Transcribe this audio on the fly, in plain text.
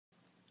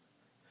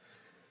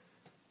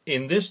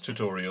In this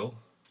tutorial,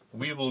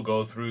 we will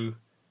go through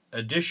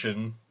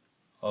addition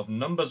of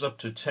numbers up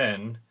to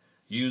 10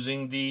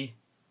 using the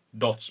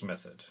dots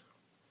method.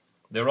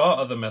 There are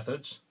other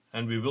methods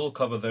and we will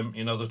cover them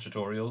in other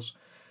tutorials,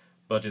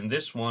 but in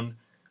this one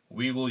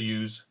we will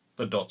use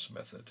the dots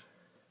method.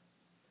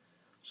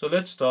 So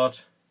let's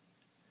start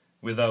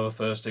with our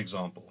first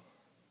example.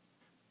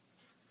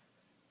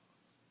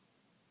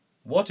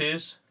 What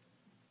is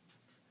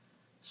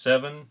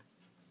 7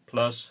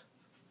 plus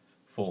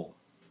 4?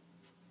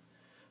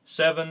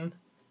 7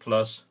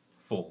 plus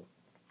 4.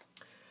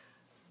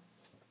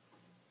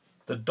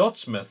 The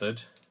dots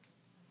method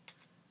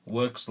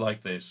works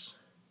like this.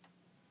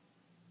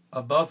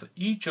 Above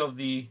each of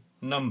the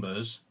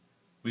numbers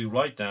we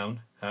write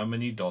down how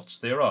many dots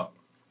there are.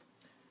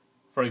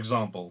 For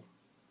example,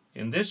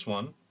 in this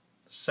one,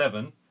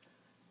 7,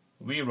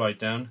 we write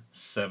down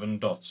 7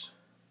 dots.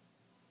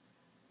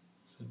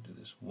 So do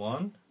this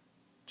 1,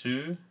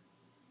 2,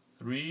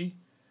 3,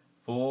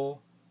 4,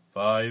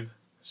 5,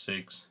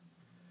 6,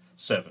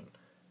 7.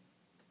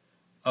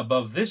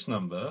 Above this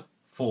number,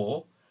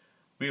 4,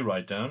 we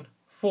write down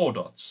 4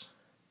 dots.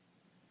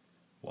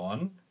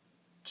 1,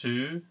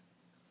 2,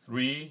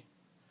 3,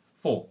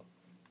 4.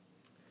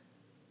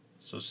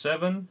 So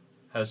 7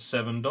 has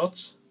 7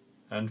 dots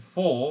and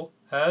 4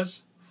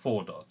 has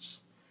 4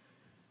 dots.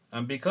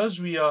 And because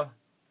we are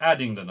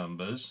adding the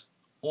numbers,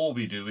 all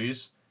we do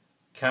is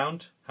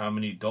count how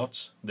many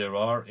dots there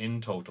are in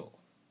total.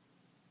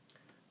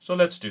 So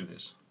let's do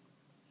this.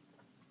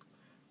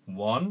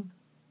 1,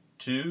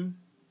 2,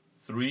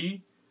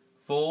 3,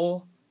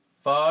 4,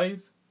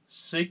 5,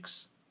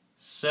 6,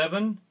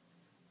 7,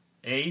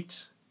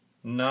 8,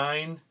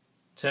 9,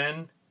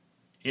 10,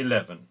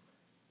 11.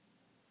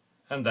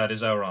 And that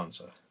is our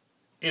answer.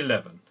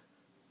 11.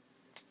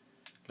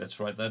 Let's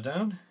write that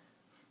down.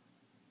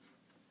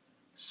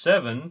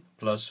 7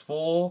 plus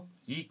 4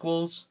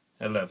 equals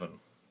 11.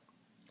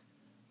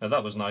 Now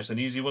that was nice and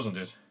easy, wasn't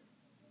it?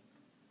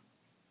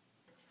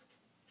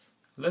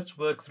 Let's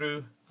work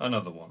through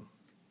another one.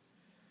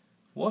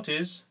 What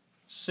is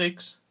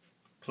 6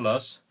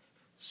 plus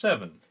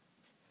 7?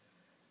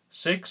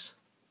 6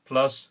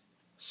 plus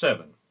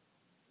 7.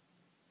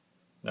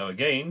 Now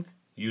again,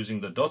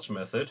 using the dots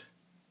method,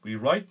 we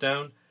write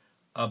down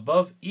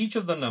above each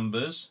of the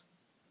numbers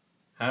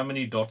how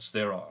many dots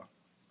there are.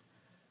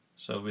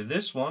 So with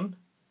this one,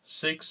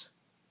 6,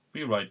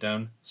 we write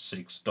down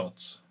 6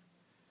 dots.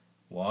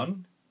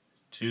 1,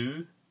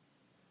 2,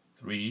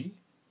 3,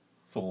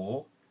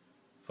 4,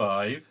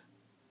 5,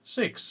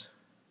 6.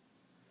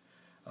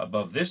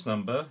 Above this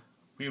number,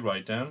 we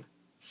write down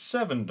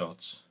 7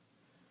 dots.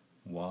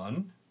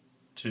 1,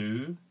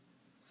 2,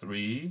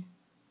 3,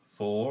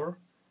 4,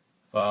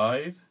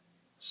 5,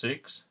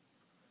 6,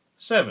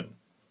 7.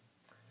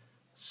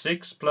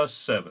 6 plus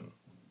 7.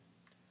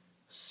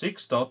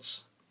 6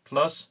 dots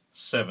plus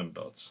 7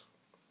 dots.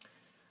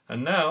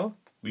 And now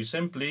we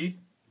simply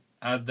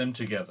add them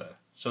together.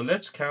 So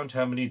let's count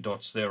how many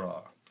dots there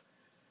are.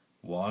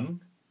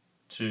 1,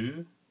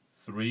 2,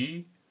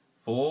 3,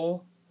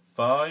 4,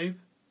 5,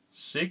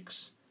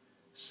 6,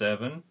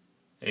 7,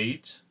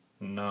 8,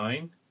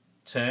 9,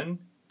 10,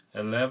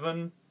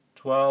 11,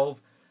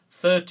 12,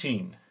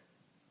 13.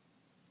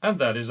 And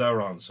that is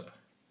our answer.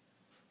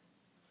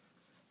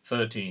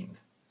 13.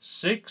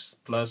 6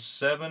 plus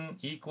 7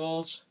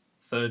 equals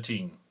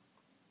 13.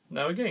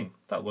 Now again,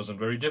 that wasn't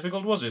very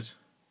difficult, was it?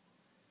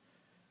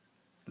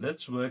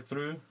 Let's work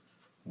through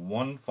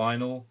one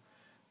final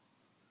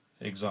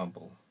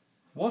example.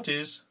 What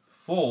is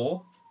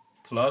 4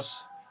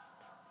 plus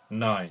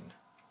 9?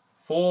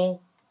 4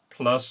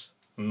 plus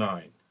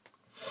 9.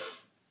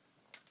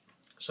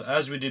 So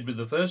as we did with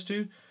the first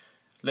two,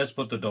 let's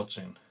put the dots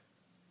in.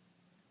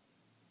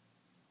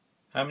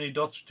 How many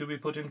dots do we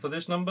put in for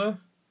this number?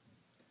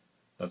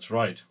 That's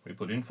right, we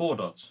put in 4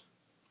 dots.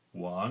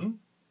 1,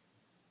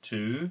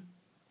 2,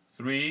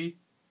 3,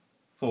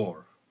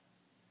 4.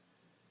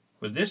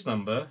 With this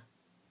number,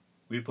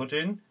 we put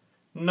in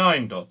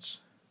 9 dots.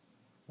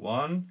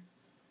 1,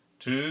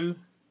 2,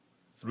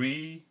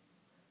 3,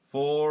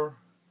 4,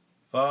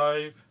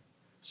 5,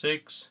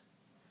 6,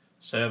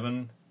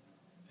 7,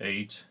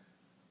 8,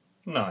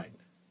 9.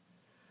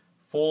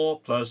 4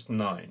 plus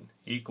 9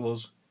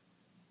 equals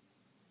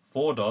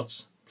 4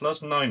 dots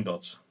plus 9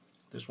 dots.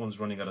 This one's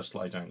running at a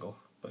slight angle,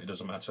 but it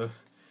doesn't matter.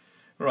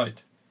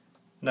 Right,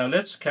 now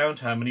let's count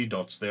how many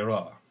dots there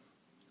are.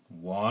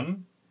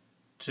 1,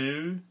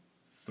 2,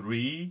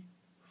 3,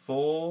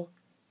 4,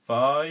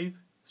 5,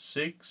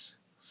 6,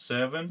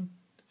 7,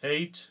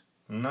 8,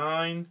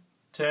 9,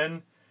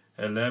 10,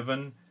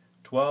 11,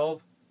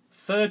 12,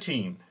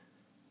 13.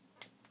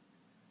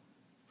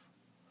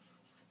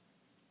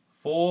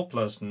 4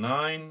 plus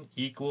 9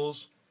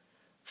 equals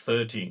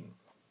 13.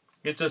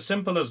 It's as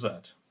simple as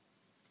that.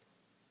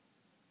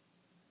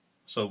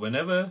 So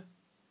whenever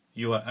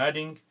you are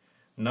adding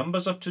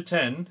numbers up to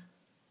 10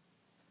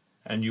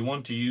 and you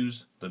want to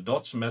use the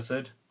dots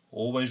method,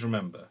 always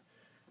remember,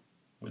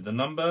 with the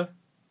number,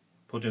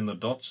 put in the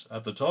dots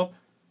at the top.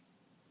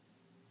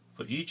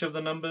 For each of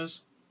the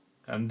numbers,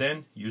 and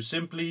then you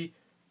simply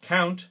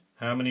count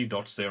how many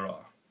dots there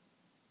are.